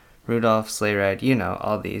Snow, Rudolph, Sleigh Ride, you know,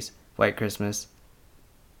 all these. White Christmas.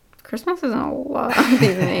 Christmas isn't a lot of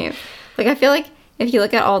these names. Like, I feel like if you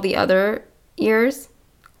look at all the other years,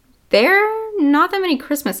 there are not that many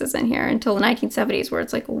Christmases in here until the 1970s, where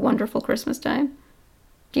it's, like, a wonderful Christmas time.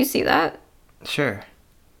 Do you see that? Sure.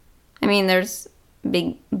 I mean, there's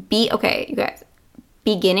okay, you guys.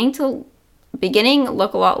 Beginning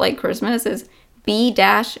look a lot like Christmas is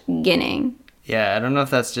B-ginning. Yeah, I don't know if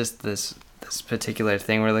that's just this particular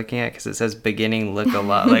thing we're looking at, because it says beginning look a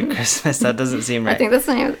lot like Christmas. That doesn't seem right. I think that's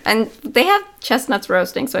the name. And they have chestnuts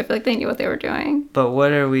roasting, so I feel like they knew what they were doing. But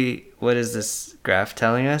what is this graph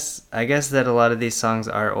telling us? I guess that a lot of these songs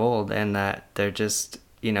are old, and that they're just,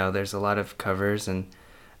 there's a lot of covers. And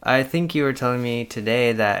I think you were telling me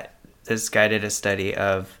today that this guy did a study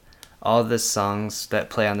of all the songs that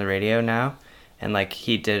play on the radio now, and, like,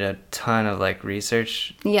 he did a ton of, like,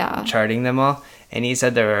 research charting them all, and he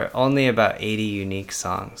said there are only about 80 unique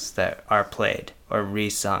songs that are played or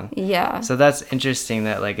re-sung. Yeah. So that's interesting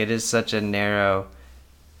that, like, it is such a narrow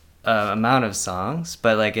amount of songs,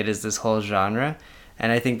 but, like, it is this whole genre,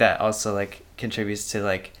 and I think that also, like, contributes to,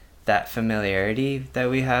 like, that familiarity that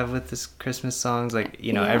we have with this Christmas songs. Like,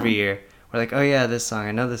 every year we're like, oh yeah, this song,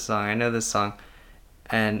 I know this song, I know this song.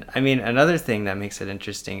 And I mean, another thing that makes it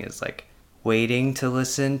interesting is, like, waiting to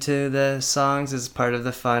listen to the songs is part of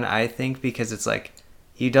the fun, I think, because it's like,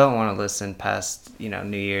 you don't want to listen past,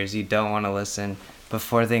 New Year's. You don't want to listen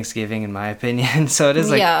before Thanksgiving, in my opinion. So it is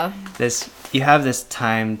like you have this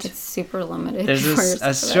timed... It's super limited. There's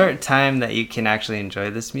a short time that you can actually enjoy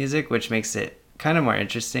this music, which makes it kind of more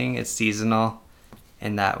interesting. It's seasonal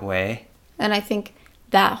in that way. And I think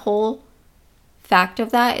that whole fact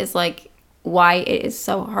of that is, like, why it is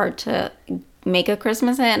so hard to make a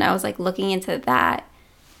Christmas hit. And I was, like, looking into that,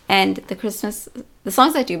 and the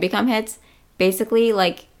songs that do become hits basically,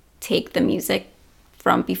 like, take the music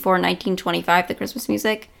from before 1925, the Christmas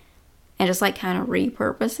music, and just, like, kind of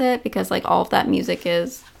repurpose it, because, like, all of that music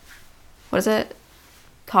is, what is it,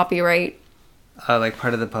 copyright, like,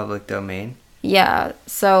 part of the public domain. Yeah,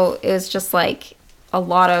 so it was just, like, a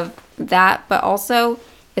lot of that, but also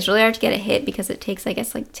it's really hard to get a hit because it takes, I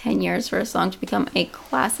guess, like, 10 years for a song to become a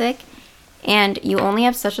classic, and you only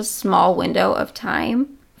have such a small window of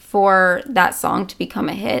time for that song to become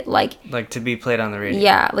a hit. Like, to be played on the radio.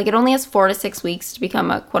 Yeah, like, it only has 4 to 6 weeks to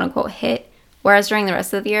become a quote-unquote hit, whereas during the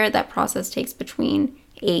rest of the year, that process takes between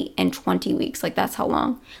 8 and 20 weeks. Like, that's how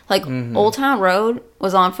long. Like, Old Town Road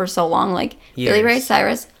was on for so long. Like, years. Billy Ray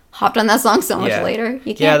Cyrus hopped on that song so much later.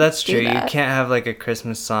 You can't that's true. You can't have, like, a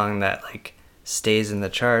Christmas song that, like, stays in the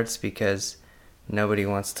charts because nobody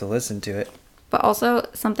wants to listen to it. But also,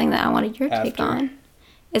 something that I wanted your take on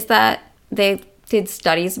is that they did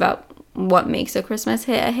studies about what makes a Christmas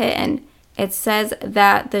hit a hit, and it says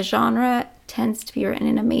that the genre tends to be written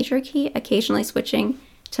in a major key, occasionally switching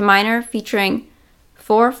to minor, featuring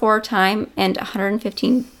 4/4 time and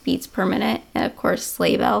 115 beats per minute, and of course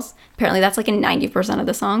sleigh bells. Apparently that's like in 90% of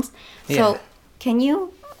the songs. So can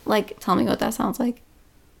you, like, tell me what that sounds like?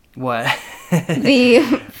 What? The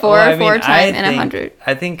 4/4 time and 100.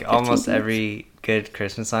 I think almost every good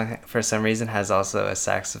Christmas song for some reason has also a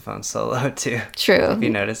saxophone solo too. True. Have you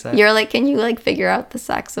noticed that? You're like, can you, like, figure out the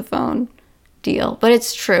saxophone deal? But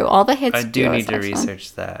it's true. All the hits I do need to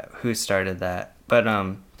research that. Who started that? But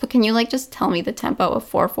can you, like, just tell me the tempo of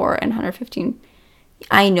 4/4 and 115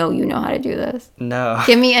 I know you know how to do this. No.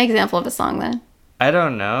 Give me an example of a song then. I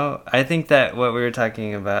don't know. I think that what we were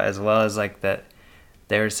talking about, as well as like that,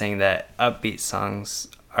 they were saying that upbeat songs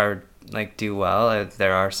are like do well.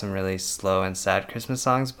 There are some really slow and sad Christmas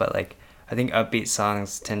songs, but like I think upbeat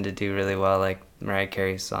songs tend to do really well, like Mariah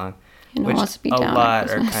Carey's song, which a lot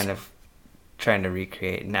are kind of trying to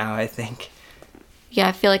recreate now, I think. Yeah,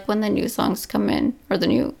 I feel like when the new songs come in, or the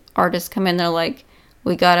new artists come in, they're like,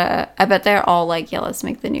 I bet they're all like, yeah, let's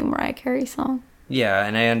make the new Mariah Carey song. Yeah,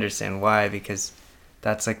 and I understand why, because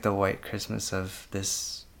that's like the white Christmas of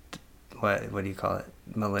this, what do you call it?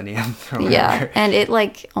 Millennium or whatever. Yeah, and it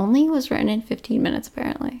like only was written in 15 minutes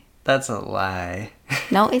apparently. That's a lie.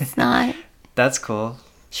 No, it's not. That's cool.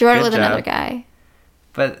 She wrote it with another guy.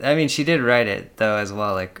 But I mean, she did write it though as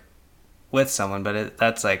well, like with someone. But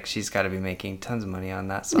that's like she's got to be making tons of money on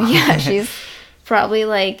that song. Yeah, she's probably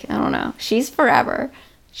like, I don't know. She's forever.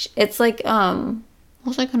 It's like what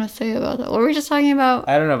was I gonna say about that? What were we just talking about?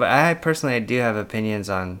 I don't know, but I personally do have opinions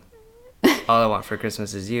on All I Want for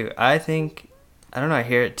Christmas Is You. I think, I don't know, I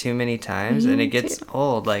hear it too many times and it gets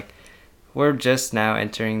old. Like, we're just now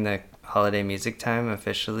entering the holiday music time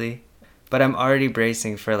officially, but I'm already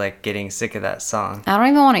bracing for like getting sick of that song. I don't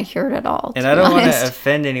even want to hear it at all. And I don't want to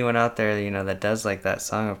offend anyone out there, that does like that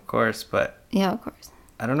song, of course, but yeah, of course.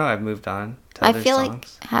 I don't know, I've moved on to other songs. I feel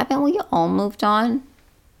like, haven't we all moved on?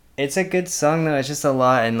 It's a good song though. It's just a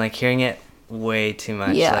lot, and like hearing it way too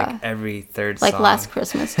much, like every third song. Like Last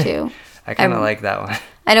Christmas too. I kind of like that one.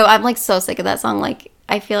 I know, I'm like so sick of that song. Like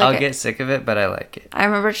I feel like I'll get sick of it, but I like it. I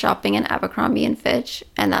remember shopping in Abercrombie and Fitch,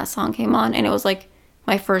 and that song came on, and it was like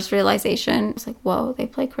my first realization. It was like, whoa, they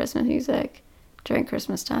play Christmas music during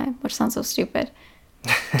Christmas time, which sounds so stupid.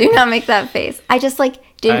 Do not make that face. I just like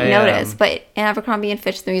didn't notice, but in Abercrombie and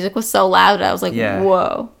Fitch, the music was so loud. I was like,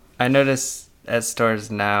 whoa. I notice at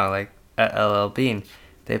stores now, like at LL Bean,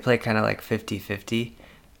 they play kind of like 50-50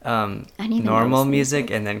 normal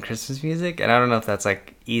music and then Christmas music, and I don't know if that's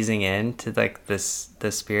like easing into like the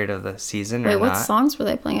spirit of the season or not. Wait, what songs were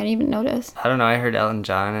they playing? I didn't even notice. I don't know. I heard Elton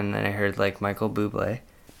John, and then I heard like Michael Bublé.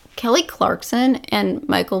 Kelly Clarkson and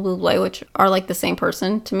Michael Bublé, which are like the same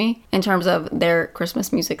person to me in terms of their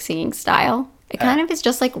Christmas music singing style. It kind of is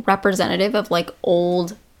just like representative of like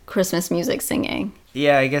old Christmas music singing.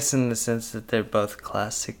 Yeah, I guess in the sense that they're both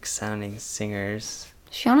classic sounding singers.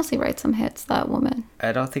 She honestly writes some hits, that woman.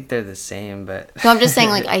 I don't think they're the same, but... So I'm just saying,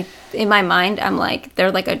 like, in my mind, I'm like,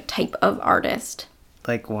 they're like a type of artist.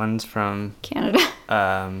 Like one's from... Canada.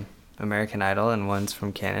 American Idol, and one's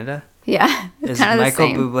from Canada? Yeah. Is Michael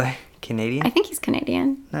Bublé Canadian? I think he's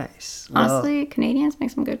Canadian. Nice. Honestly, Canadians make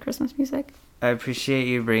some good Christmas music. I appreciate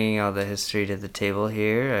you bringing all the history to the table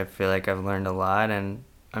here. I feel like I've learned a lot, and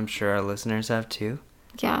I'm sure our listeners have too.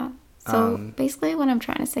 Yeah. So basically what I'm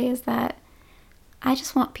trying to say is that I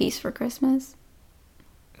just want peace for Christmas.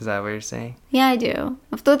 Is that what you're saying? Yeah, I do.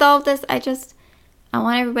 With all of this, I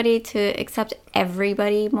want everybody to accept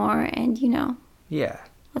everybody more, and Yeah.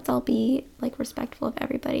 Let's all be like respectful of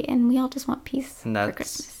everybody, and we all just want peace for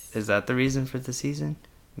Christmas. Is that the reason for the season?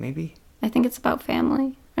 Maybe. I think it's about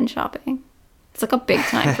family and shopping. It's like a big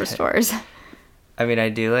time for stores. I mean, I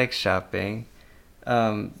do like shopping,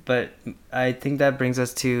 but I think that brings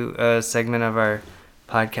us to a segment of our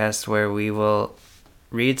podcast where we will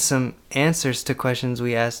read some answers to questions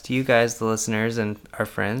we asked you guys, the listeners, and our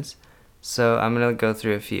friends. So I'm going to go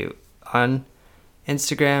through a few. On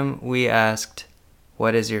Instagram, we asked,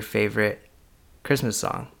 what is your favorite Christmas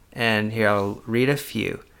song? And here, I'll read a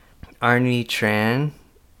few. Arnie Tran,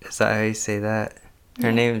 is that how you say that?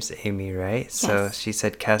 Her name's Amy, right? Yes. So she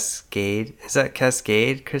said Cascade. Is that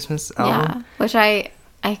Cascade Christmas album?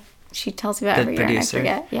 Yeah, which she tells me about every year and I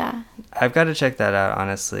forget. Yeah. I've got to check that out,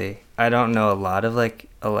 honestly. I don't know a lot of like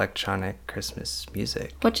electronic Christmas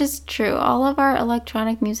music. Which is true. All of our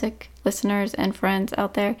electronic music listeners and friends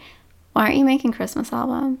out there, why aren't you making Christmas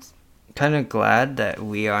albums? Kind of glad that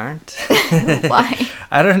we aren't. Why?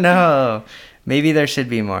 I don't know. Maybe there should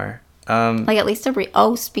be more. Like at least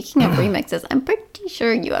speaking of remixes, I'm pretty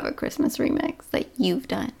sure you have a Christmas remix that you've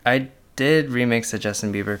done. I did remix a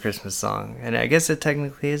Justin Bieber Christmas song, and I guess it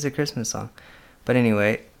technically is a Christmas song. But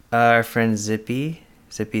anyway, our friend Zippy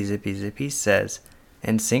says,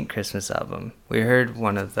 NSYNC Christmas album. We heard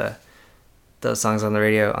one of those songs on the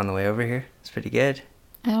radio on the way over here. It's pretty good.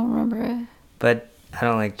 I don't remember it. But I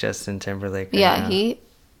don't like Justin Timberlake right now. Yeah, he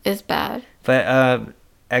is bad. But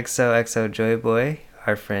XOXO Joy Boy,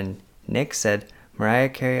 our friend Nick, said, Mariah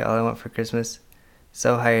Carey, All I Want for Christmas.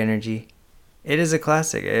 So high energy. It is a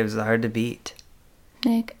classic. It was hard to beat.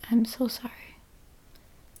 Nick, I'm so sorry.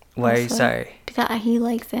 Why are you sorry? Because he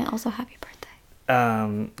likes it. Also, happy birthday.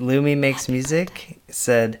 Lumi Makes Music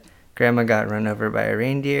said, Grandma got run over by a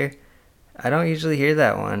reindeer. I don't usually hear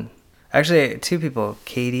that one. Actually, two people,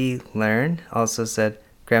 Katie Learn, also said,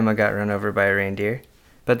 Grandma got run over by a reindeer.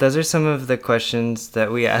 But those are some of the questions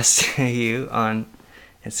that we asked you on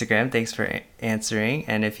Instagram. Thanks for answering.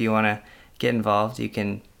 And if you want to get involved, you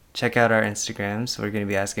can check out our Instagrams. We're going to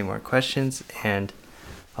be asking more questions. And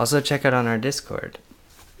also check out on our Discord.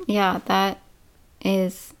 Yeah, that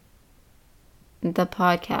is the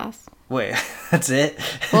podcast. Wait, that's it?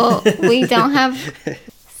 Well, we don't have...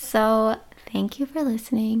 So, thank you for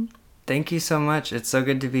listening. Thank you so much. It's so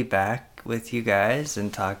good to be back with you guys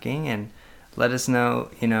and talking, and let us know,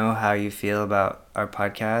 how you feel about our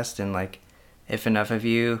podcast, and like if enough of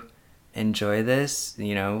you enjoy this,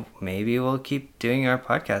 maybe we'll keep doing our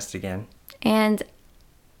podcast again. And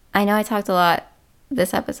I know I talked a lot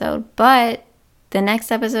this episode, but the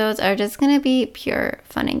next episodes are just going to be pure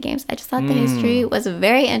fun and games. I just thought the history was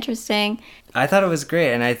very interesting. I thought it was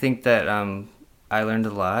great, and I think that I learned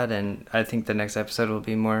a lot, and I think the next episode will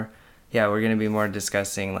be more, we're going to be more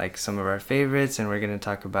discussing like some of our favorites, and we're going to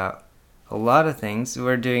talk about a lot of things.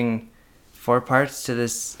 We're doing 4 parts to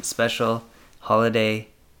this special holiday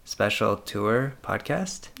special tour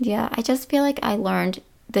podcast. Yeah, I just feel like I learned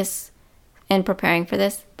this in preparing for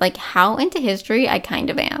this, like how into history I kind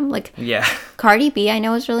of am. Like, yeah, Cardi B I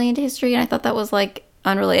know is really into history, and I thought that was like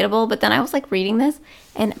unrelatable, but then I was like reading this,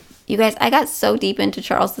 and you guys, I got so deep into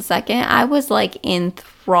Charles II. I was like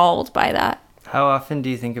enthralled by that. How often do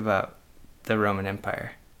you think about the Roman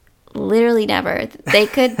Empire? Literally never.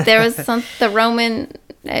 There was the Roman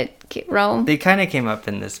Rome. They kind of came up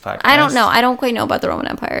in this podcast. I don't know. I don't quite know about the Roman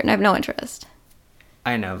Empire, and I have no interest.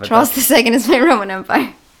 I know, but Charles II is my Roman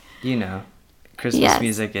Empire. Christmas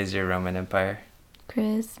music is your Roman Empire.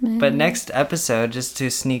 Christmas. But next episode, just to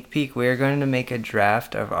sneak peek, we are going to make a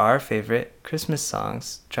draft of our favorite Christmas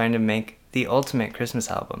songs, trying to make the ultimate Christmas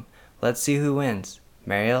album. Let's see who wins,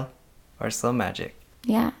 Mariel or Slow Magic.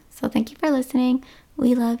 Yeah, so thank you for listening.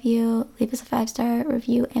 We love you. Leave us a 5-star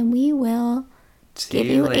review, and we will give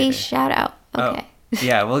you a shout out. Okay. Oh,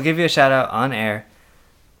 yeah, we'll give you a shout out on air.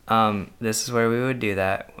 This is where we would do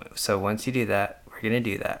that. So once you do that, we're going to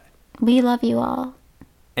do that. We love you all.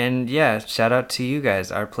 And yeah, shout out to you guys,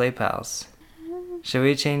 our Play Pals. Should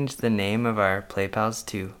we change the name of our Play Pals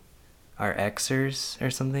to our Xers or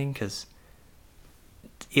something? Because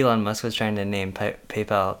Elon Musk was trying to name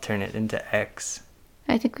PayPal, turn it into X.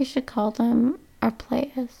 I think we should call them our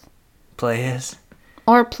players. Players?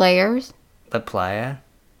 Or players. The Playa?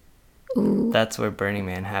 Ooh. That's where Burning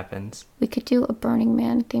Man happens. We could do a Burning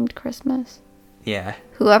Man themed Christmas. Yeah.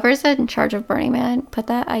 Whoever's in charge of Burning Man, put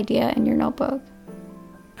that idea in your notebook.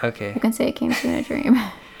 Okay. You can say it came to me in a dream.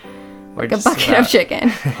 We're like a bucket of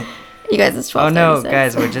chicken. You guys, it's 12:36. Oh no,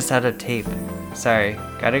 guys, we're just out of tape. Sorry.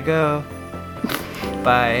 Gotta go.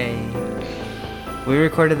 Bye. We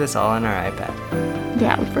recorded this all on our iPad.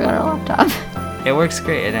 Yeah, we forgot our laptop. It works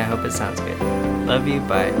great, and I hope it sounds good. Love you.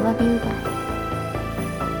 Bye. Love you. Bye.